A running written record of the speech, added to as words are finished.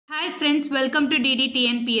Hi friends, welcome to DD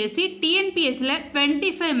Tnpsc. Tnpsc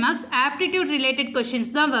 25 marks aptitude related questions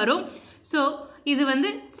தான் வரும். So இது வந்து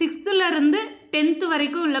 6th ல இருந்து 10th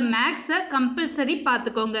வரைக்கும் உள்ள மேக்ஸை கம்பல்சரி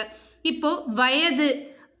பார்த்துக்கோங்க. இப்போ வயது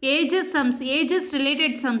ages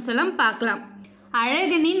related sums எல்லாம் பார்க்கலாம்.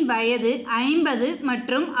 அழகனின் வயது 50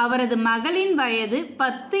 மற்றும் அவரது மகளின் வயது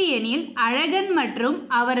 10 எனில் அழகன் மற்றும்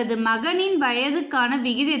அவரது மகனின் வயதுக்கான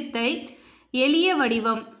விகிதத்தை எளிய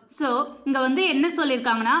வடிவம். ஸோ இங்கே வந்து என்ன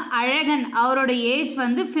சொல்லியிருக்காங்கன்னா அழகன் அவரோட ஏஜ்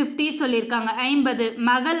வந்து 50 சொல்லியிருக்காங்க,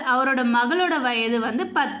 50. அவரோட மகளோட வயது வந்து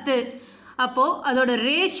 10. அப்போது அதோட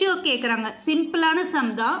ரேஷியோ கேட்குறாங்க. சிம்பிளான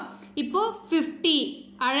சம் தான். இப்போது 50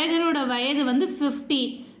 அழகனோட வயது வந்து 50.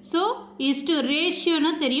 ஸோ இஸ்டு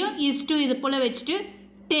ரேஷியோனா தெரியும், இஸ்டு இது போல் வச்சுட்டு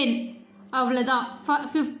 10 அவ்வளோதான்.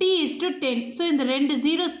 50:10. ஸோ இந்த ரெண்டு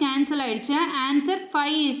ஜீரோஸ் கேன்சல் ஆகிடுச்சுன்னா ஆன்சர்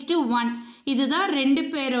 5:1. இதுதான் ரெண்டு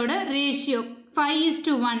பேரோட ரேஷியோ.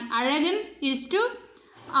 5:1 அழகன் இஸ்டு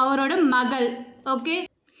அவரோட மகள். ஓகே,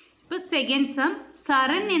 இப்போ செகண்ட் சம்.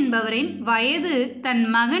 சரண் என்பவரின் வயது தன்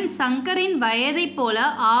மகன் சங்கரின் வயதை போல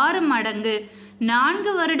 6 மடங்கு.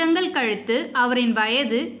 4 வருடங்கள் கழித்து அவரின்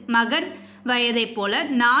வயது மகன் வயதை போல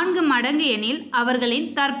 4 மடங்கு எனில் அவர்களின்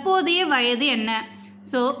தற்போதைய வயது என்ன?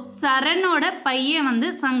 ஸோ சரணோட பையன் வந்து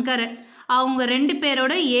சங்கரன், அவங்க ரெண்டு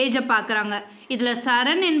பேரோட ஏஜை பார்க்குறாங்க. இதில்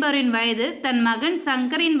சரண் என்பவரின் வயது தன் மகன்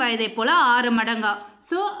சங்கரின் வயதை போல் 6 மடங்கா.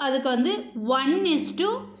 ஸோ அதுக்கு வந்து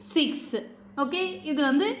 1:6. ஓகே, இது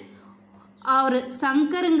வந்து அவர்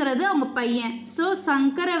சங்கருங்கிறது அவங்க பையன். ஸோ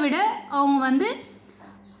சங்கரை விட அவங்க வந்து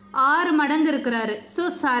 6 மடங்கு இருக்கிறாரு. ஸோ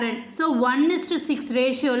சரண். ஸோ 1:6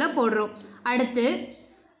 ரேஷியோவில் போடுறோம். அடுத்து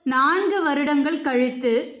 4 வருடங்கள்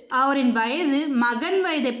கழித்து அவரின் வயது மகன்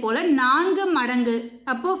வயதை போல் 4 மடங்கு.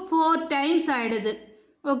 அப்போது 4 டைம்ஸ் ஆகிடுது.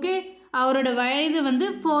 ஓகே, அவரோட வயது வந்து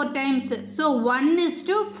 4 டைம்ஸ். ஸோ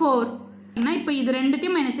 1:4. ஏன்னா இப்போ இது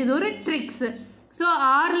ரெண்டுத்தையும் மைனஸ், இது ஒரு ட்ரிக்ஸு. ஸோ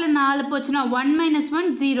 6ல் 4 போச்சுன்னா 1 - 1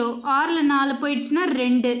 0. 6ல் 4 போயிடுச்சுன்னா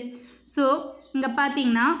 2. ஸோ இங்கே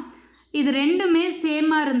பார்த்தீங்கன்னா இது ரெண்டுமே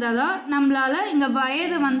சேமாக இருந்தால் தான் நம்மளால் இங்கே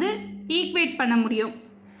வயதை வந்து ஈக்குவேட் பண்ண முடியும்.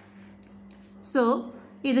 ஸோ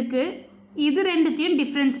இதுக்கு இது ரெண்டுத்தையும்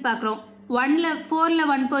டிஃப்ரென்ஸ் பார்க்குறோம். 4ல்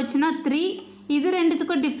 1 போச்சுன்னா 3. இது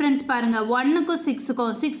ரெண்டுத்துக்கும் டிஃப்ரென்ஸ் பாருங்கள், 1க்கும்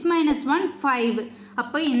 6க்கும். 6 - 1 5.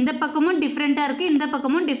 அப்போ இந்த பக்கமும் டிஃப்ரெண்ட்டாக இருக்குது, இந்த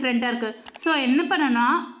பக்கமும் டிஃப்ரெண்ட்டாக இருக்குது. ஸோ என்ன பண்ணணும்னா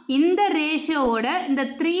இந்த ரேஷியோவோட இந்த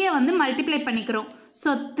 3யை வந்து மல்டிப்ளை பண்ணிக்கிறோம். ஸோ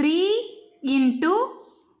 3 ×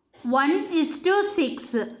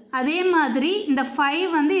 1:6. அதே மாதிரி இந்த 5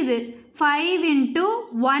 வந்து இது 5 ×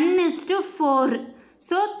 1:4.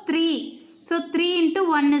 ஸோ 3. ஸோ 3 ×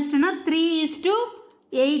 1:2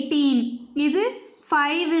 3:18. இது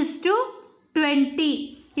 5:20.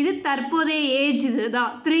 இது தற்போதைய ஏஜ்,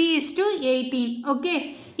 இதுதான் 3:18. ஓகே,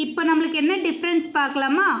 இப்போ நம்மளுக்கு என்ன டிஃப்ரென்ஸ்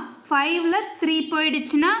பார்க்கலாமா? 5ல் 3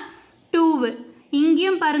 போயிடுச்சுன்னா 2.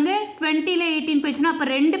 இங்கேயும் பாருங்கள் 20ல் 18 போயிடுச்சுன்னா அப்போ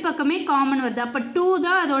ரெண்டு பக்கமே காமன் வருது. அப்போ 2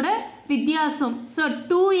 தான் அதோட வித்தியாசம். ஸோ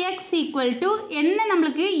 2x = என்ன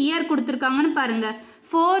நம்மளுக்கு இயர் கொடுத்துருக்காங்கன்னு பாருங்கள்,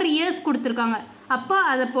 4 இயர்ஸ் கொடுத்துருக்காங்க. அப்போ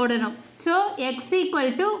அதை போடணும். So x =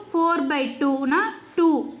 4/2னா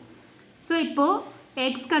 2. ஸோ இப்போது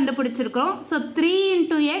x கண்டுபிடிச்சிருக்கோம். So 3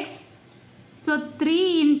 × x. ஸோ 3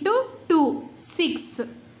 × 2 6.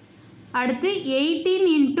 அடுத்து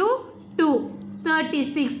 18 × 2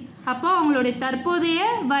 36. அப்போ அவங்களுடைய தற்போதைய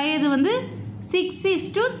வயது வந்து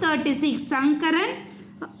 6:36. சங்கரன்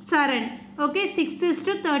சரண். ஓகே,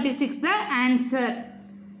 6:36 தான் answer.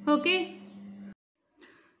 Okay,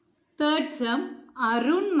 third sum.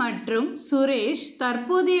 Arun மற்றும் சுரேஷ்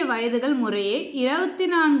தற்போதைய வயதுகள் முறையே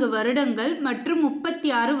 24 வருடங்கள் மற்றும்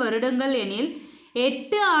 36 வருடங்கள் எனில்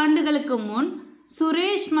 8 ஆண்டுகளுக்கு முன்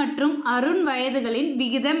சுரேஷ் மற்றும் அருண் வயதுகளின்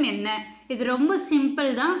விகிதம் என்ன? இது ரொம்ப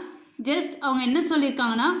சிம்பிள் தான். ஜஸ்ட் அவங்க என்ன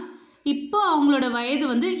சொல்லியிருக்காங்கன்னா இப்போ அவங்களோட வயது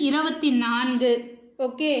வந்து 24.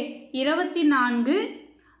 ஓகே, 24.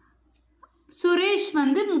 சுரேஷ்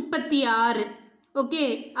வந்து 36. ஓகே,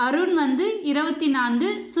 அருண் வந்து 24,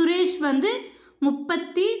 சுரேஷ் வந்து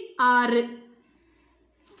 36.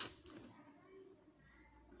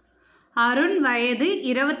 அருண் வயது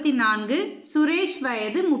 24, சுரேஷ்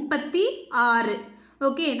வயது 36.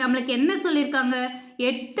 ஓகே, நம்மளுக்கு என்ன சொல்லியிருக்காங்க?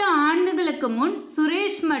 8 ஆண்டுகளுக்கு முன்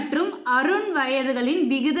சுரேஷ் மற்றும் அருண் வயதுகளின்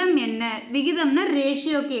விகிதம் என்ன? விகிதம்னா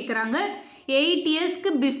ரேஷியோ கேட்குறாங்க. 8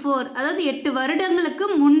 இயர்ஸ்க்கு பிஃபோர், அதாவது 8 வருடங்களுக்கு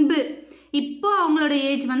முன்பு. இப்போ அவங்களோட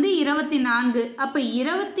ஏஜ் வந்து 24. அப்போ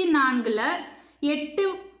 24ல் 8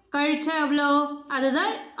 கழிச்சா எவ்வளோ?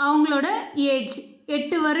 அதுதான் அவங்களோட ஏஜ்.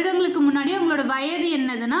 8 வருடங்களுக்கு முன்னாடி அவங்களோட வயது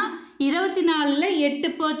என்னதுன்னா 24ல் 8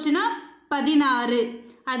 போச்சுன்னா 16.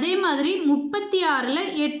 அதே மாதிரி 36ல்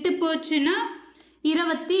 8 போச்சுன்னா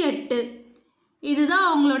 28. இதுதான்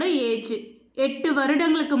அவங்களோட ஏஜ். 8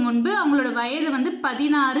 வருடங்களுக்கு முன்பு அவங்களோட வயது வந்து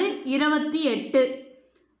 16, 28.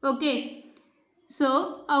 ஓகே, ஸோ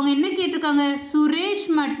அவங்க என்ன கேட்டிருக்காங்க, சுரேஷ்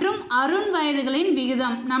மற்றும் அருண் வயதுகளின்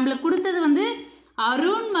விகிதம். நம்மளுக்கு கொடுத்தது வந்து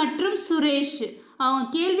அருண் மற்றும் சுரேஷ், அவங்க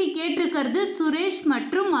கேள்வி கேட்டிருக்கிறது சுரேஷ்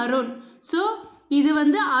மற்றும் அருண். ஸோ இது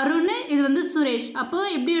வந்து அருண், இது வந்து சுரேஷ். அப்போ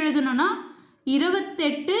எப்படி எழுதணும்னா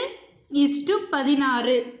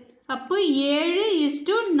 28:16. அப்போ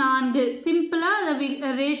 7:4. சிம்பிளாக அதை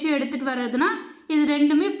ரேஷியோ எடுத்துகிட்டு வர்றதுனா இது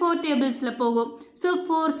ரெண்டுமே 4 டேபிள்ஸில் போகும். ஸோ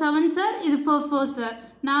 4 7s சார், இது 4 4s சார்,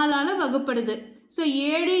 4ஆல் வகுப்படுது. ஸோ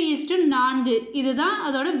 7:4 இதுதான்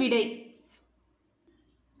அதோட விடை.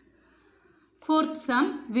 4th sum,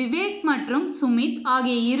 விவேக் மற்றும் சுமித்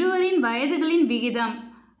ஆகிய இருவரின் வயதுகளின் விகிதம்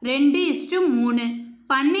 2:3.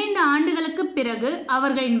 12 ஆண்டுகளுக்கு பிறகு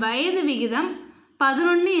அவர்களின் வயது விகிதம்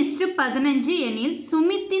 11:15 எனில்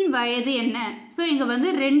சுமித்தின் வயது என்ன? ஸோ இங்கே வந்து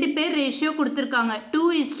 2 பேர் ரேஷியோ கொடுத்துருக்காங்க,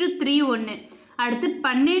 2:3:1. அடுத்து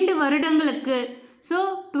 12 வருடங்களுக்கு, ஸோ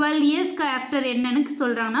 12 இயர்ஸ்க்கு ஆஃப்டர் என்னன்னு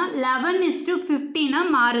சொல்கிறாங்கன்னா 11:15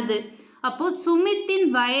 மாறுது. அப்போது சுமித்தின்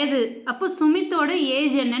வயது, அப்போ சுமித்தோட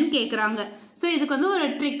ஏஜ் என்னன்னு கேட்குறாங்க. ஸோ இதுக்கு வந்து ஒரு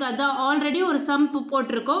ட்ரிக், அதான் ஆல்ரெடி ஒரு சம்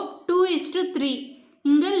போட்டிருக்கோம், 2:3.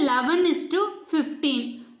 இங்கே 11:15.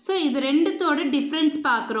 ஸோ இது ரெண்டுத்தோட டிஃப்ரென்ஸ்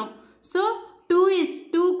பார்க்குறோம். ஸோ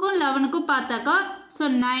 2:2க்கும் 11க்கும் பார்த்தாக்கா ஸோ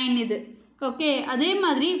 9 இது. ஓகே, அதே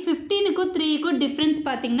மாதிரி 15க்கும் 3க்கும் டிஃப்ரென்ஸ்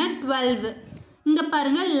பார்த்தீங்கன்னா 12. இங்கே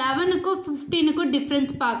பாருங்கள் 11க்கும் 15க்கும்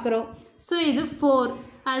டிஃப்ரென்ஸ் பார்க்குறோம். ஸோ இது 4.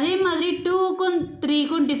 அதே மாதிரி 2க்கும்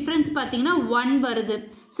 3க்கும் டிஃப்ரென்ஸ் பார்த்தீங்கன்னா 1 வருது.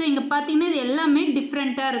 ஸோ இங்கே பார்த்தீங்கன்னா இது எல்லாமே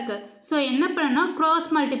டிஃப்ரெண்ட்டாக இருக்குது. ஸோ என்ன பண்ணோன்னா க்ராஸ்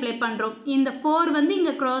மல்டிப்ளை பண்ணுறோம். இந்த 4 வந்து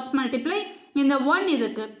இங்கே க்ராஸ் மல்டிப்ளை, இந்த 1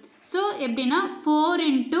 இதுக்கு. ஸோ எப்படின்னா 4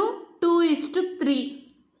 × 2:3.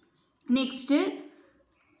 நெக்ஸ்ட்டு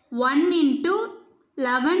 1 ×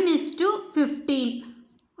 11:15.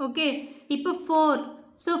 ஓகே, இப்போ 4.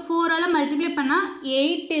 ஸோ 4ஆல் மல்டிப்ளை பண்ணால்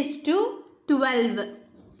 8:12.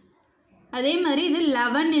 அதே மாதிரி இது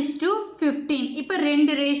 11:15. இப்போ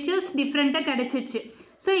 2 ரேஷியோஸ் டிஃப்ரெண்ட்டாக கிடச்சிச்சு.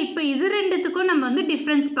 ஸோ இப்போ இது ரெண்டுத்துக்கும் நம்ம வந்து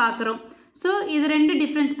டிஃப்ரென்ஸ் பார்க்குறோம். ஸோ இது 2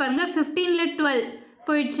 டிஃப்ரென்ஸ் பாருங்கள், 15ல் 12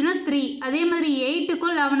 போயிடுச்சுன்னா 3. அதே மாதிரி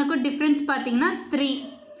 8க்கும் 11க்கும் டிஃப்ரென்ஸ் பார்த்தீங்கன்னா 3.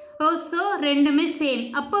 ஸோ ரெண்டுமே சேம்.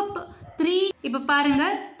 அப்போ 3, இப்போ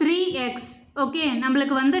பாருங்கள் 3x. ஓகே,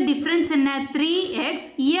 நம்மளுக்கு வந்து டிஃப்ரென்ஸ் என்ன, 3x.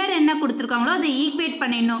 இயர் என்ன கொடுத்துருக்காங்களோ அதை ஈக்குவேட்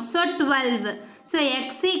பண்ணிடணும். ஸோ 12. So x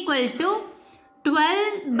 =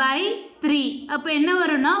 12/3. அப்போ என்ன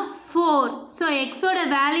வரும்னா 4. ஸோ எக்ஸோட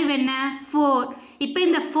வேல்யூ என்ன, 4. இப்போ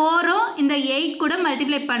இந்த 4ம் இந்த 8 கூட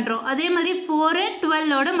மல்டிப்ளை பண்ணுறோம். அதே மாதிரி 4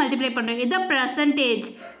 12ஓட மல்டிப்ளை பண்ணுறோம். இதுதான் பர்சன்டேஜ்.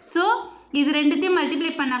 ஸோ இது ரெண்டுத்தையும்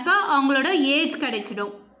மல்டிப்ளை பண்ணாக்கா அவங்களோட ஏஜ்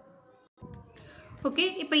கிடைச்சிடும். ஓகே,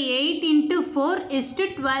 இப்போ 8 × 4 =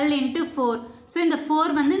 12 × 4. ஸோ இந்த 4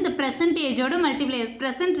 வந்து இந்த ப்ரெசன்டேஜோட மல்டிப்ளை,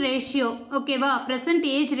 ப்ரெசன்ட் ரேஷியோ. ஓகேவா, ப்ரெசன்ட்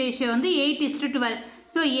ஏஜ் ரேஷியோ வந்து 8:12.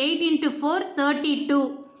 ஸோ 8 × 4 32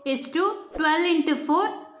 12 × 4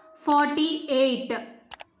 48.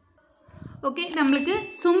 ஓகே, நம்மளுக்கு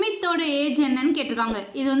சுமித்தோட ஏஜ் என்னன்னு கேட்டிருக்காங்க.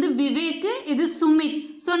 இது வந்து விவேக்கு, இது சுமித்.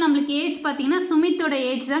 ஸோ நம்மளுக்கு ஏஜ் பார்த்தீங்கன்னா சுமித்தோட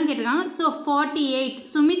ஏஜ் தான் கேட்டிருக்காங்க. ஸோ 48.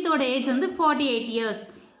 சுமித்தோட ஏஜ் வந்து 48 இயர்ஸ்.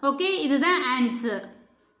 ஓகே, இதுதான் ஆன்சர்.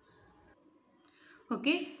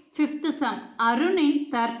 ஓகே, 5th sum, அருணின்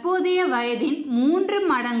தற்போதைய வயதின் 3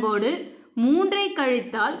 மடங்கோடு 3ஐ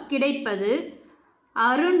கழித்தால் கிடைப்பது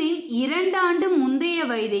அருணின் 2 ஆண்டு முந்தைய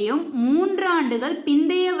வயதையும் 3 ஆண்டுகள்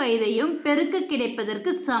பிந்தைய வயதையும் பெருக்க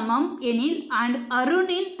கிடைப்பதற்கு சமம் எனில்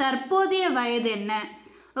அருணின் தற்போதைய வயது என்ன?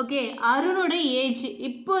 ஓகே, அருணோட ஏஜ்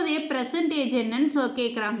இப்போதைய ப்ரெசன்டேஜ் என்னன்னு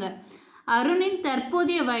கேட்குறாங்க. அருணின்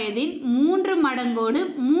தற்போதைய வயதின் 3 மடங்கோடு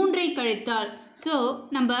 3ஐ கழித்தால், ஸோ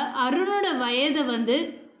நம்ம அருணோட வயதை வந்து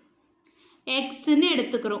எக்ஸ்ன்னு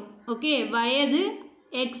எடுத்துக்கிறோம். ஓகே, வயது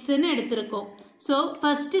எக்ஸ்ன்னு எடுத்துருக்கோம். ஸோ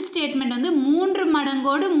ஃபஸ்ட்டு ஸ்டேட்மெண்ட் வந்து 3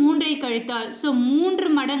 மடங்கோடு 3ஐ கழித்தால், ஸோ 3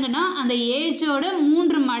 மடங்குனா அந்த ஏஜோட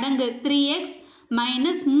 3 மடங்கு 3x -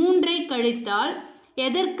 3ஐ கழித்தால்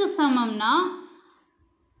எதற்கு சமம்னா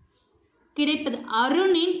கிடைப்பது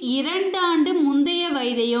அருணின் 2 ஆண்டு முந்தைய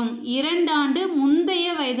வயதையும், 2 ஆண்டு முந்தைய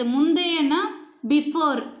வயது, முந்தையனா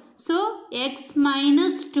பிஃபோர், ஸோ x -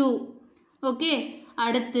 2. ஓகே,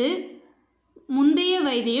 அடுத்து முந்தைய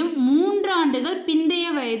வயதையும் 3 ஆண்டுகள் பிந்தைய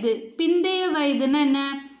வயது, பிந்தைய வயதுன்னா என்ன,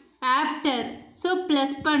 ஆஃப்டர். ஸோ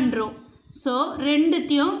ப்ளஸ் பண்ணுறோம். ஸோ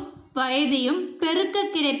ரெண்டுத்தையும் வயதையும் பெருக்க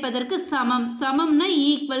கிடைப்பதற்கு சமம். சமம்னா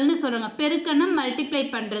ஈக்குவல்னு சொல்கிறாங்க, பெருக்கன்னா மல்டிப்ளை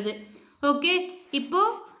பண்ணுறது. ஓகே,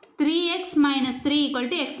 இப்போது 3x - 3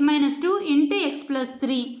 = x - 2 × x +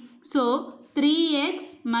 3. So 3x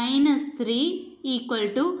 - 3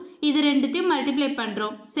 = இது ரெண்டுத்தையும் மல்டிப்ளை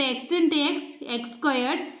பண்ணுறோம். So x × x x²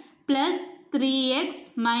 + 3x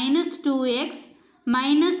 - 2x -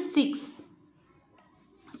 6.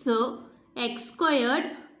 So x squared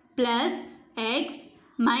plus x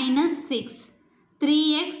minus 6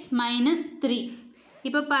 3x minus 3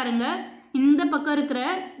 இப்போ பாருங்க இந்த பக்கம் இருக்கிற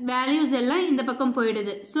வேல்யூஸ் எல்லாம் இந்த பக்கம்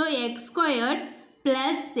போயிடுது so X squared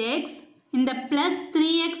plus X இந்த ப்ளஸ்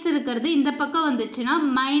 3x இருக்கிறது இந்த பக்கம் வந்துச்சுன்னா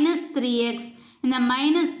மைனஸ் 3x இந்த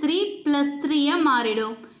மைனஸ் 3 ப்ளஸ் 3யாக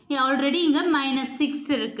மாறிடும் ஆல்ரெடி இங்கே மைனஸ்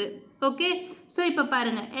 6 இருக்குது ஓகே ஸோ இப்போ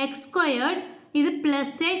பாருங்கள் எக்ஸ் ஸ்கொயர்ட் இது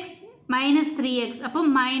ப்ளஸ் எக்ஸ் மைனஸ் 3x அப்போ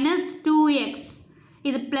மைனஸ் 2x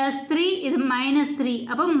இது ப்ளஸ் 3 இது மைனஸ் 3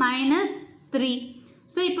 அப்போ மைனஸ் 3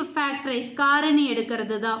 ஸோ இப்போ ஃபேக்டரைஸ் காரணி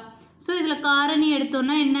எடுக்கிறது தான் ஸோ இதில் காரணி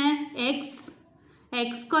எடுத்தோன்னா என்ன எக்ஸ்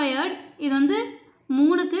எக்ஸ் ஸ்கொயர்ட் இது வந்து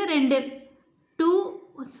 3க்கு 2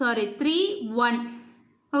 3 1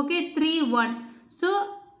 okay 3 1 so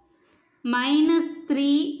minus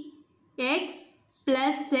 3x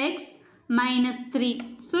plus X minus 3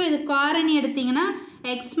 so இது காரணி எடுத்திங்கன்னா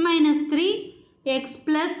எக்ஸ் மைனஸ் 3 எக்ஸ்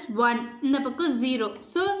ப்ளஸ் 1 இந்த பக்கம் 0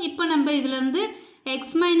 ஸோ இப்போ நம்ம இதிலேருந்து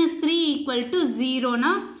X minus 3 equal to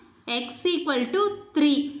 0னா X equal to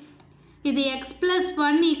 3 இது X plus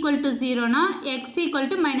 1 equal to 0னா X equal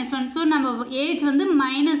to minus 1 so நம்ம ஏஜ் வந்து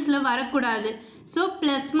மைனஸில் வரக்கூடாது ஸோ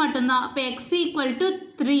ப்ளஸ் மட்டும்தான் அப்போ எக்ஸ் ஈக்குவல் டு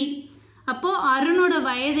 3 அப்போது அருணோட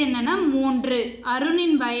வயது என்னென்னா 3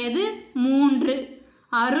 அருணின் வயது 3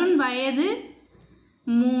 அருண் வயது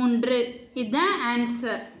 3 இதுதான்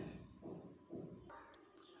ஆன்சர்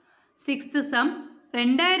 6th சம்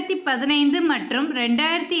 2015 மற்றும்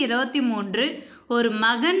 2023 ஒரு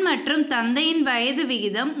மகன் மற்றும் தந்தையின் வயது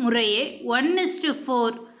விகிதம் முறையே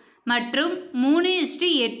 1:4 மற்றும்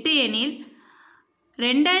 3:8 எனில்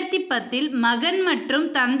 2010 மகன் மற்றும்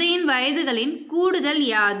தந்தையின் வயதுகளின் கூடுதல்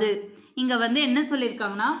யாது இங்கே வந்து என்ன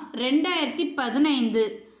சொல்லியிருக்காங்கன்னா 2015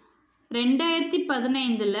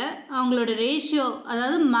 அவங்களோட ரேஷியோ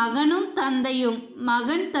அதாவது மகனும் தந்தையும்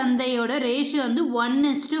மகன் தந்தையோட ரேஷியோ வந்து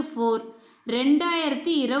 1:4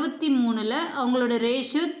 2023 அவங்களோட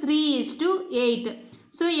ரேஷியோ 3:8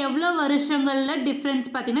 ஸோ எவ்வளோ வருஷங்களில் டிஃப்ரென்ஸ்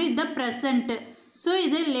பார்த்தீங்கன்னா இதுதான் ப்ரெசண்ட்டு ஸோ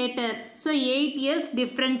இது லேட்டர் ஸோ 8 years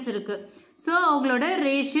டிஃப்ரென்ஸ் இருக்குது ஸோ அவங்களோட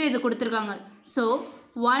ரேஷியோ இது கொடுத்துருக்காங்க ஸோ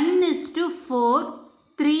 1:4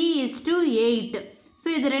 3:8 ஸோ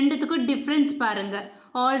இது ரெண்டுத்துக்கும் டிஃப்ரென்ஸ் பாருங்கள்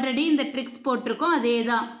ஆல்ரெடி இந்த ட்ரிக்ஸ் போட்டிருக்கோம் அதே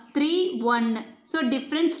தான் 3 1 ஸோ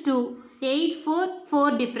டிஃப்ரென்ஸ் 2 8 4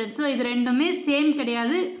 4 டிஃப்ரென்ஸ் ஸோ இது ரெண்டுமே சேம்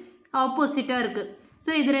கிடையாது ஆப்போசிட்டாக இருக்குது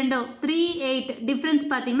ஸோ இது ரெண்டும் 3 8 டிஃப்ரென்ஸ்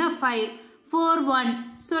பார்த்தீங்கன்னா 5 4 1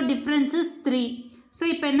 ஸோ டிஃப்ரென்ஸஸ் 3 ஸோ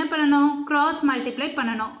இப்போ என்ன பண்ணணும் க்ராஸ் மல்டிப்ளை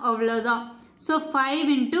பண்ணணும் அவ்வளோதான் ஸோ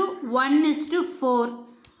 5 × 1:4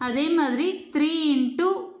 அதே மாதிரி 3 ×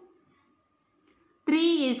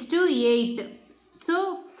 3:8 so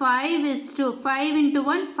 5 ×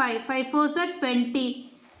 1 5 5 4s are 20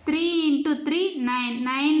 3 × 3 9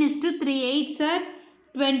 9 3 8s are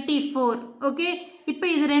 24 okay இப்போ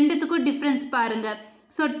இது ரெண்டுத்துக்கும் டிஃப்ரென்ஸ் பாருங்கள்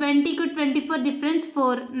ஸோ 20க்கு 24 டிஃப்ரென்ஸ்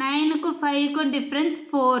 4 9க்கும் 5க்கும் டிஃப்ரென்ஸ்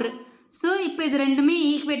 4 ஸோ இப்போ இது ரெண்டுமே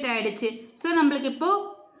ஈக்குவேட் ஆகிடுச்சு ஸோ நம்மளுக்கு இப்போது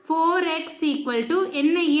 4x ஈக்குவல் டு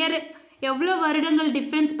என்ன இயர் எவ்வளோ வருடங்கள்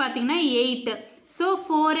டிஃப்ரென்ஸ் பார்த்தீங்கன்னா 8 so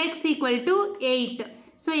 4x equal to 8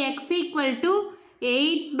 so x equal to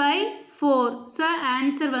 8/4 so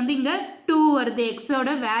answer வந்து இங்கே 2 வருது எக்ஸோட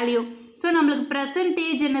வேல்யூ ஸோ நம்மளுக்கு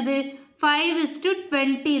ப்ரெசன்டேஜ் என்னது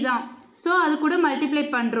 5:20 தான் ஸோ அது கூட மல்டிப்ளை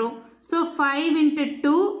பண்ணுறோம் ஸோ 5 ×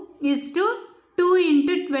 2 = 2 ×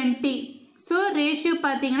 20 ஸோ ரேஷியோ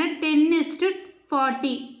பார்த்தீங்கன்னா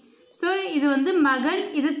 10:40 ஸோ இது வந்து மகன்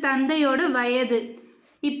இது தந்தையோட வயது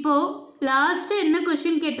இப்போது லாஸ்ட்டு என்ன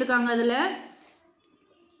கொஷின் கேட்டிருக்காங்க அதில்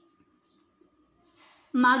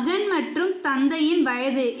மகன் மற்றும் தந்தையின்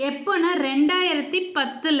வயது எப்போனா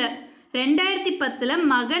 2010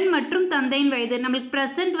 மகன் மற்றும் தந்தையின் வயது நம்மளுக்கு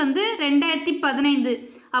ப்ரெசன்ட் வந்து 2015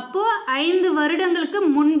 அப்போது 5 வருடங்களுக்கு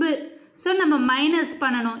முன்பு ஸோ நம்ம மைனஸ்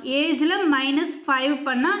பண்ணணும் ஏஜில் -5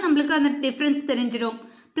 பண்ணால் நம்மளுக்கு அந்த டிஃப்ரென்ஸ் தெரிஞ்சிடும்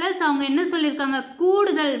ப்ளஸ் அவங்க என்ன சொல்லியிருக்காங்க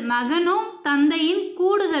கூடுதல் மகனும் தந்தையின்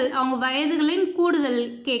கூடுதல் அவங்க வயதுகளின் கூடுதல்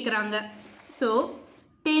கேட்குறாங்க ஸோ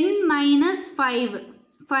 10 - 5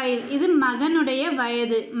 இது மகனுடைய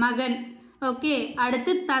வயது மகன் ஓகே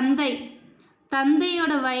அடுத்து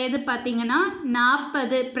தந்தையோட வயது பார்த்தீங்கன்னா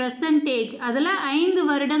 40 பெர்சன்டேஜ் அதில் 5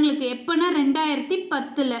 வருடங்களுக்கு எப்போனா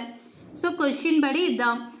 2010 ஸோ கொஷின் படி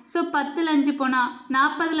இதுதான் ஸோ 10ல் 5 போனால்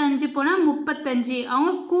 40ல் 5 போனால் 35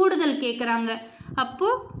 அவங்க கூடுதல் கேட்குறாங்க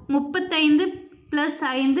அப்போது 35 +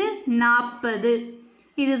 5 40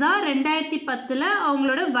 இதுதான் 2010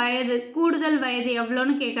 அவங்களோட வயது கூடுதல் வயது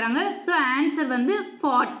எவ்வளோன்னு கேட்குறாங்க ஸோ ஆன்சர் வந்து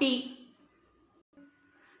 40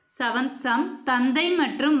 7th சம் தந்தை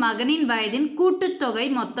மற்றும் மகனின் வயதின் கூட்டுத்தொகை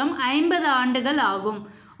மொத்தம் 50 ஆண்டுகள் ஆகும்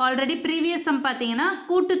ஆல்ரெடி ப்ரீவியஸ் சம் பார்த்தீங்கன்னா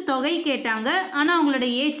கூட்டுத்தொகை கேட்டாங்க ஆனால் அவங்களோட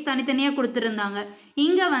ஏஜ் தனித்தனியாக கொடுத்துருந்தாங்க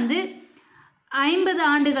இங்கே வந்து 50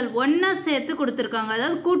 ஆண்டுகள் ஒன்றா சேர்த்து கொடுத்துருக்காங்க.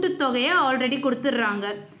 அதாவது கூட்டுத்தொகையை ஆல்ரெடி கொடுத்துட்றாங்க.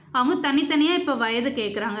 அவங்க தனித்தனியாக இப்போ வயது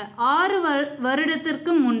கேட்குறாங்க. 6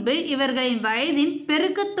 வருடத்திற்கு முன்பு இவர்களின் வயதின்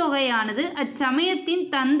பெருக்கத்தொகையானது அச்சமயத்தின்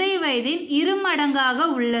தந்தை வயதின் 2 மடங்காக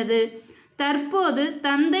உள்ளது. தற்போது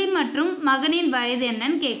தந்தை மற்றும் மகனின் வயது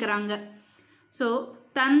என்னன்னு கேட்குறாங்க. ஸோ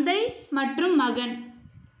தந்தை மற்றும் மகன்,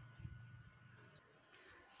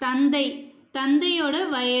 தந்தையோட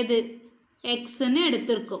வயது எக்ஸ்ன்னு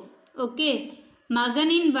எடுத்திருக்கோம். ஓகே,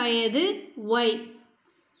 மகனின் வயது ஒய்.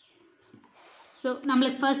 ஸோ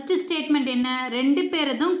நம்மளுக்கு ஃபஸ்ட்டு ஸ்டேட்மெண்ட் என்ன, 2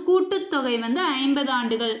 பேரதும் கூட்டுத்தொகை வந்து 50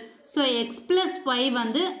 ஆண்டுகள். ஸோ எக்ஸ் ப்ளஸ் ஒய்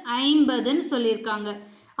வந்து 50ன்னு சொல்லியிருக்காங்க.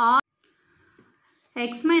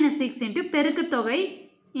 X minus 6 into பெருக்குத்தொகை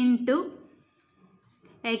into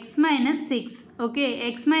X minus 6. Okay,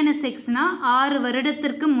 X minus 6னா 6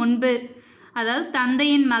 வருடத்திற்கு முன்பு, அதாவது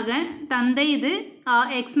தந்தையின் மகன், தந்தை இது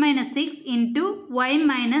X minus 6 into Y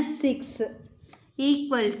minus 6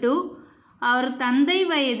 equal to our தந்தை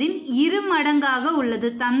வயதின் 2 மடங்காக உள்ளது.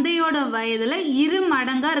 தந்தையோட வயதில் 2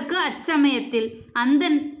 மடங்காக இருக்குது அச்சமயத்தில். அந்த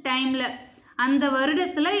டைமில், அந்த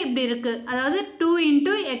வருடத்தில் இப்படி இருக்குது. அதாவது 2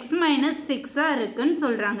 இன்ட்டு எக்ஸ் மைனஸ் 6ஆக இருக்குன்னு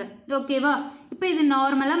சொல்கிறாங்க. ஓகேவா? இப்போ இது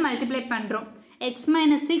நார்மலாக மல்டிப்ளை பண்ணுறோம். X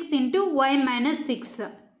minus 6 into Y minus 6.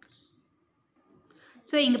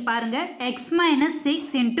 So இங்கே பாருங்கள், X minus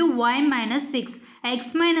 6 into Y minus 6.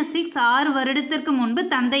 X minus 6 6 வருடத்திற்கு முன்பு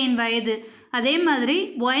தந்தையின் வயது. அதே மாதிரி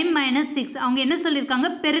ஒய் மைனஸ் 6 அவங்க என்ன சொல்லியிருக்காங்க,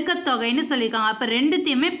 பெருக்கத்தொகைன்னு சொல்லியிருக்காங்க. அப்போ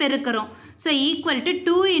ரெண்டுத்தையுமே பெருக்கிறோம். ஸோ ஈக்குவல் டு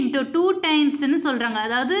 2 இன்ட்டு 2 டைம்ஸ்ன்னு சொல்கிறாங்க.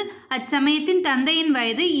 அதாவது அச்சமயத்தின் தந்தையின்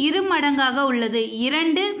வயது 2 மடங்காக உள்ளது,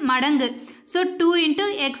 2 மடங்கு. So 2 into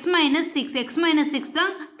X minus 6. X minus 6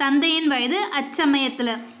 தான் தந்தையின் வயது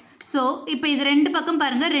அச்சமயத்தில். ஸோ இப்போ இது 2 பக்கம்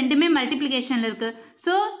பாருங்கள், ரெண்டுமே மல்டிப்ளிகேஷனில் இருக்குது.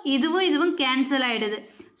 ஸோ இதுவும் கேன்சல் ஆகிடுது.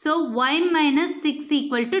 So Y minus 6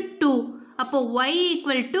 equal to 2. அப்போது ஒய்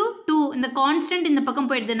ஈக்குவல் டு 2, இந்த கான்ஸ்டன்ட் இந்த பக்கம்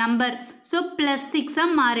போயிடுது நம்பர். ஸோ ப்ளஸ் 6ஆக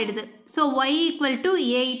மாறிடுது. So Y equal to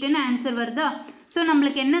 8ன்னு answer வருதா? ஸோ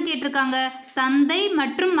நம்மளுக்கு என்ன கேட்டிருக்காங்க, தந்தை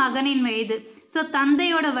மற்றும் மகனின் வயது. ஸோ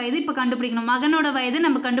தந்தையோட வயது இப்போ கண்டுபிடிக்கணும், மகனோட வயது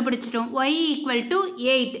நம்ம கண்டுபிடிச்சிட்டோம். ஒய் ஈக்குவல் டு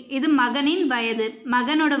 8, இது மகனின் வயது.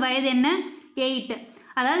 மகனோட வயது என்ன, 8,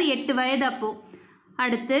 அதாவது 8 வயது. அப்போது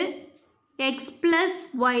அடுத்து எக்ஸ் ப்ளஸ்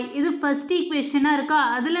ஒய், இது ஃபஸ்ட் ஈக்குவேஷனாக இருக்கா,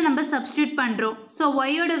 அதில் நம்ம சப்ஸ்டியூட் பண்ணுறோம். ஸோ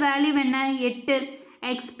ஒய்யோட வேல்யூ என்ன, 8.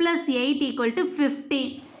 X plus 8 equal to 50.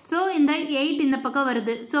 So இந்த 8 இந்த பக்கம்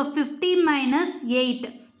வருது. So 50 minus 8,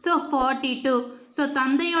 so 42. ஸோ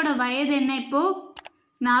தந்தையோட வயது என்ன இப்போது,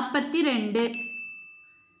 42.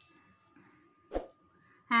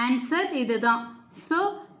 ஆன்சர் இதுதான். ஸோ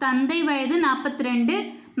தந்தை வயது 42,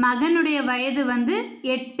 மகனுடைய வயது வந்து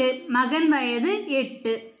 8, மகன் வயது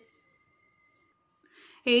 8.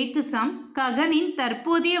 8th சம், ககனின்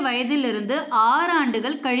தற்போதைய வயதிலிருந்து 6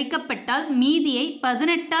 ஆண்டுகள் கழிக்கப்பட்டால் மீதியை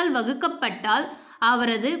 18ஆல் வகுக்கப்பட்டால்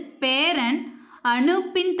அவரது பேரன்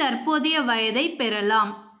அனுப்பின் தற்போதைய வயதை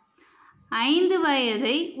பெறலாம். 5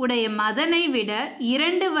 வயதை உடைய மதனை விட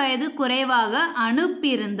 2 வயது குறைவாக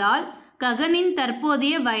அனுப்பியிருந்தால் ககனின்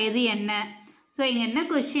தற்போதைய வயது என்ன? ஸோ இங்கே என்ன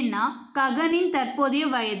கொஷின்னா, ககனின் தற்போதைய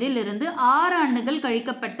வயதிலிருந்து 6 ஆண்டுகள்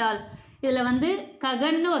கழிக்கப்பட்டால், இதில் வந்து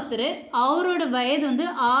ககன்னு ஒருத்தர், அவரோட வயது வந்து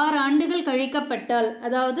 6 ஆண்டுகள் கழிக்கப்பட்டால்,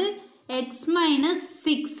 அதாவது எக்ஸ் மைனஸ்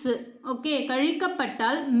 6 ஓகே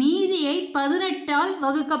கழிக்கப்பட்டால் மீதியை 18ஆல்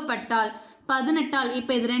வகுக்கப்பட்டால், 18ஆல்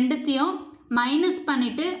இப்போ இது ரெண்டுத்தையும் மைனஸ்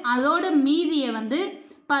பண்ணிவிட்டு அதோட மீதியை வந்து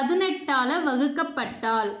 18ஆல்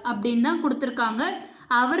வகுக்கப்பட்டால் அப்படின்னு தான் கொடுத்துருக்காங்க.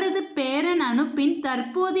 அவரது பேரன் அனுப்பின்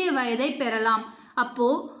தற்போதைய வயதை பெறலாம்.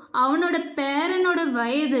 அப்போது அவனோட பேரனோட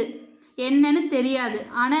வயது என்னன்னு தெரியாது.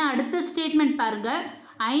 ஆனால் அடுத்த ஸ்டேட்மெண்ட் பாருங்கள்,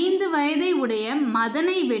 5 வயதை உடைய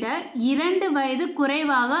மதனை விட 2 வயது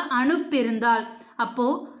குறைவாக அனுப்பியிருந்தால்,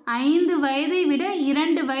 அப்போது 5 வயதை விட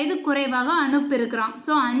 2 வயது குறைவாக அனுப்பியிருக்கிறான்.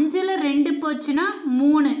 ஸோ 5ல் 2 போச்சுன்னா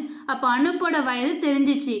 3, அப்போ அனுப்போட வயது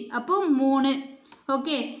தெரிஞ்சிச்சு, அப்போது 3.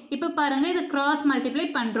 ஓகே, இப்போ பாருங்கள், இதை கிராஸ் மல்டிப்ளை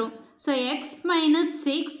பண்ணுறோம். So X minus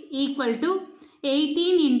 6 equal to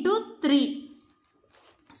 18 into 3.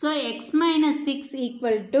 So X minus 6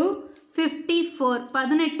 equal to 54,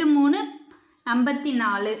 18 3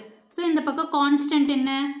 54. So இந்த பக்கம் கான்ஸ்டன்ட் என்ன,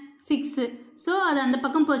 6. ஸோ அது அந்த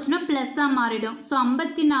பக்கம் போச்சுன்னா ப்ளஸ்ஸாக மாறிடும். ஸோ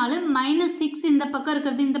 54 மைனஸ் 6 இந்த பக்கம்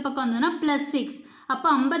இருக்கிறது இந்த பக்கம் வந்ததுன்னா ப்ளஸ் 6. அப்போ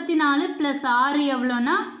 54 ப்ளஸ் 6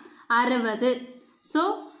 எவ்வளோன்னா 60. ஸோ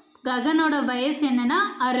ககனோட வயசு என்னன்னா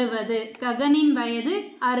 60. ககனின் வயது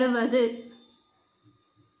 60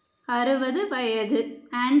 வயது.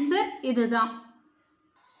 ஆன்சர் இதுதான்.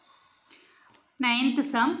 9th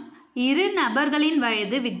சம், 2 நபர்களின்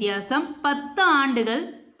வயது வித்தியாசம் 10 ஆண்டுகள்.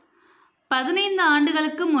 15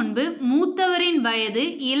 ஆண்டுகளுக்கு முன்பு மூத்தவரின் வயது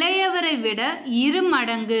இளையவரை விட 2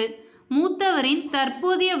 மடங்கு. மூத்தவரின்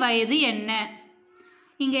தற்போதைய வயது என்ன?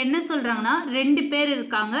 இங்கே என்ன சொல்கிறாங்கன்னா 2 பேர்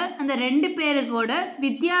இருக்காங்க. அந்த 2 பேருக்கோட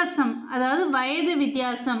வித்தியாசம், அதாவது வயது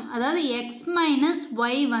வித்தியாசம், அதாவது எக்ஸ் மைனஸ்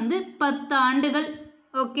ஒய் வந்து 10 ஆண்டுகள்.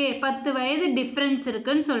 ஓகே, 10 வயது டிஃப்ரென்ஸ்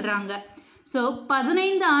இருக்குன்னு சொல்கிறாங்க. ஸோ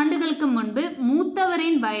 15 ஆண்டுகளுக்கு முன்பு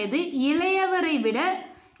மூத்தவரின் வயது இளையவரை விட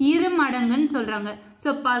 2 மடங்குன்னு சொல்கிறாங்க. ஸோ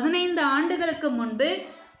 15 ஆண்டுகளுக்கு முன்பு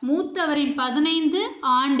மூத்தவரின் 15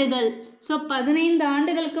 ஆண்டுகள். ஸோ 15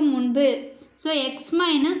 ஆண்டுகளுக்கு முன்பு. So X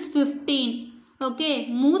minus 15. ஓகே,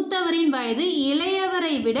 மூத்தவரின் வயது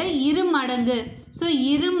இளையவரை விட 2 மடங்கு. ஸோ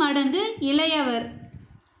 2 மடங்கு இளையவர்.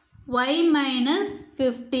 y மைனஸ்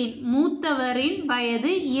 15, மூத்தவரின்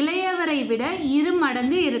வயது இளையவரை விட 2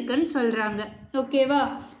 மடங்கு இருக்குன்னு சொல்கிறாங்க. ஓகேவா?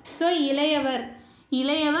 ஸோ இளையவர்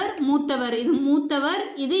மூத்தவர், இது மூத்தவர்,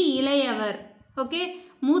 இது இளையவர். ஓகே,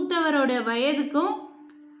 மூத்தவரோட வயதுக்கும்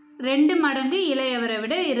 2 மடங்கு இளையவரை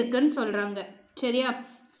விட இருக்குன்னு சொல்கிறாங்க. சரியா?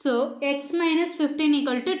 So X minus 15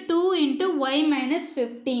 equal to 2 into Y minus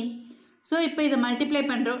 15. So இப்போ இதை மல்டிப்ளை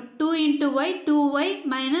பண்ணுறோம். 2 into Y 2y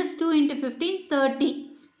minus 2 into 15 30.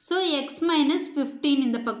 So X minus 15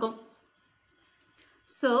 இந்த பக்கம்.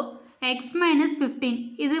 ஸோ எக்ஸ் மைனஸ் 15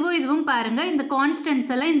 இதுவும் பாருங்கள், இந்த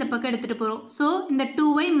கான்ஸ்டன்ட்ஸ் எல்லாம் இந்த பக்கம் எடுத்துகிட்டு போகிறோம். ஸோ இந்த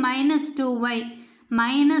 2y மைனஸ் 2y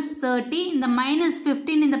மைனஸ் 30, இந்த மைனஸ்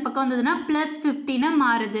 15 இந்த பக்கம் வந்ததுன்னா ப்ளஸ் 15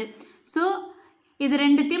 மாறுது. ஸோ இது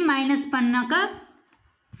ரெண்டுத்தையும் மைனஸ் பண்ணாக்கா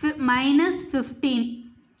minus 15.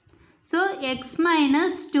 So X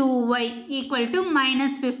minus 2y equal to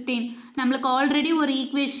minus 15. நம்மளுக்கு ஆல்ரெடி ஒரு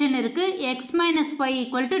ஈக்குவேஷன் இருக்குது, X minus Y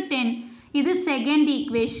equal to 10. இது second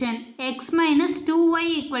equation, X minus 2y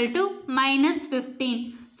equal to minus 15.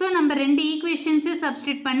 So நம்ம 2 ஈக்குவேஷன்ஸையும்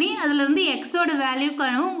சப்ஸ்டியூட் பண்ணி அதிலிருந்து எக்ஸோட வேல்யூ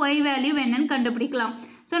காணும், ஒய் வேல்யூ என்னன்னு கண்டுபிடிக்கலாம்.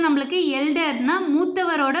 ஸோ நம்மளுக்கு எல்டர்னா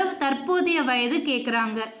மூத்தவரோட தற்போதைய வயது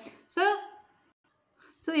கேட்குறாங்க.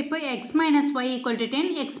 ஸோ இப்போ X minus Y equal to 10,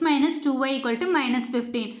 X minus 2y equal to minus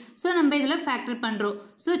 15. So நம்ம இதில் ஃபேக்டர் பண்ணுறோம்.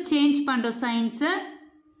 ஸோ சேஞ்ச் பண்ணுறோம் சைன்ஸை.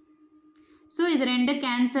 ஸோ இது 2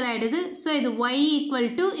 கேன்சல் ஆகிடுது. ஸோ இது y ஈக்குவல்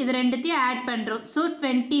டு இது ரெண்டுத்தையும் ஆட் பண்ணுறோம். So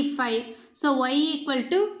 25. So y equal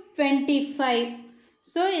to 25.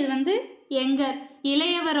 So இது வந்து எங்கள்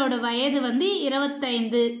இளையவரோட வயது வந்து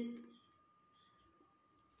 25,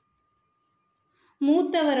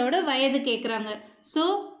 மூத்தவரோட வயது கேட்குறாங்க. So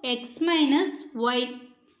X minus Y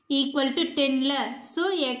equal to 10ல. So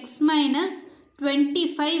X minus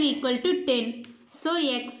 25 equal to 10. So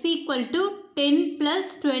X equal to 10 plus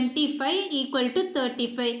 25 equal to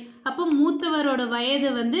 35. அப்போ மூத்தவரோட வயது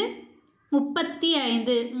வந்து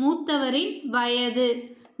 35. மூத்தவரின் வயது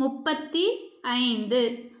 35.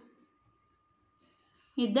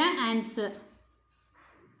 இதுதான் ஆன்சர்.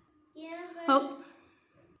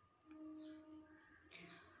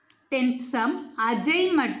 10th some. அஜய்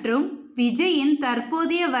மற்றும் விஜயின்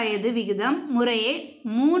தற்போதைய வயது விகிதம் முறையே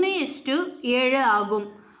 3:7 ஆகும்.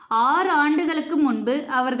 6 ஆண்டுகளுக்கு முன்பு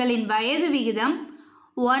அவர்களின் வயது விகிதம்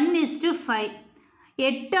 1:5.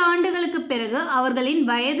 8 ஆண்டுகளுக்கு பிறகு அவர்களின்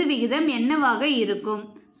வயது விகிதம் என்னவாக இருக்கும்?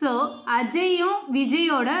 ஸோ அஜயும்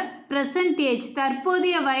விஜயோட ப்ரெசன்டேஜ்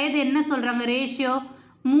தற்போதைய வயது என்ன சொல்கிறாங்க? ரேஷியோ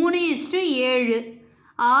 3:7.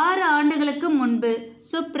 6 ஆண்டுகளுக்கு முன்பு.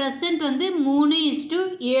 ஸோ ப்ரெசன்ட் வந்து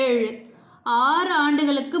 3:7. 6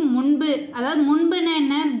 ஆண்டுகளுக்கு முன்பு, அதாவது முன்புன்னு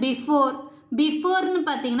என்ன? பிஃபோர். பிஃபோர்னு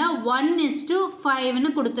பார்த்தீங்கன்னா 1:5ன்னு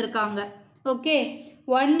கொடுத்துருக்காங்க. ஓகே,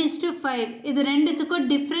 1:5. இது ரெண்டுத்துக்கும்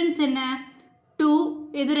டிஃப்ரென்ஸ் என்ன? 2.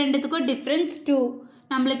 இது ரெண்டுத்துக்கும் டிஃப்ரென்ஸ் 2.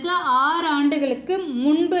 நம்மளுக்கு 6 ஆண்டுகளுக்கு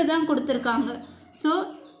முன்பு தான் கொடுத்துருக்காங்க. ஸோ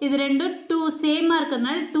இது ரெண்டும் 2 சேமாக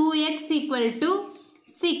இருக்கிறதுனால 2x ஈக்குவல் டு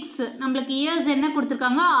 6. நம்மளுக்கு இயர்ஸ் என்ன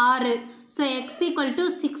கொடுத்துருக்காங்க? 6. So X equal to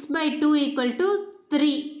 6/2 equal to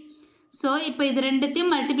 3. So இப்போ இது ரெண்டுத்தையும்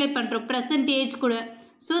மல்டிப்ளை பண்ணுறோம் ப்ரெசன்டேஜ் கூட.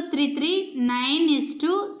 ஸோ 3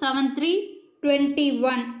 9:7 3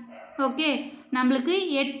 21. ஓகே, நம்மளுக்கு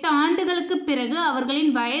 8 ஆண்டுகளுக்கு பிறகு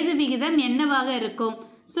அவர்களின் வயது விகிதம் என்னவாக இருக்கும்?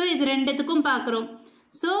 ஸோ இது ரெண்டுத்துக்கும் பார்க்குறோம்.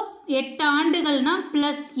 ஸோ 8 ஆண்டுகள்னா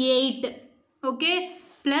 +8. ஓகே,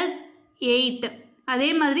 +8. அதே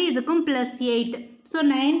மாதிரி இதுக்கும் +8. ஸோ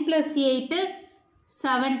 9 + 8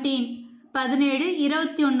 17. 17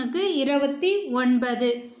 21க்கு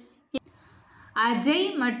 29. அஜய்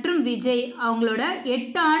மற்றும் விஜய் அவங்களோட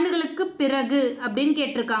 8 ஆண்டுகளுக்கு பிறகு அப்படின்னு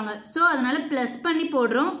கேட்டிருக்காங்க. ஸோ அதனால் ப்ளஸ் பண்ணி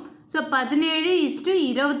போடுறோம். ஸோ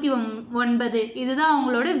 17:29 இதுதான்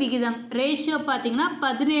அவங்களோட விகிதம். ரேஷியோ பார்த்தீங்கன்னா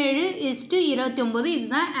 17:29.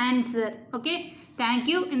 இதுதான் ஆன்சர். Okay,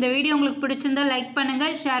 thank you. இந்த வீடியோ உங்களுக்கு பிடிச்சிருந்தா லைக்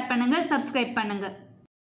பண்ணுங்கள், ஷேர் பண்ணுங்கள், சப்ஸ்கிரைப் பண்ணுங்கள்.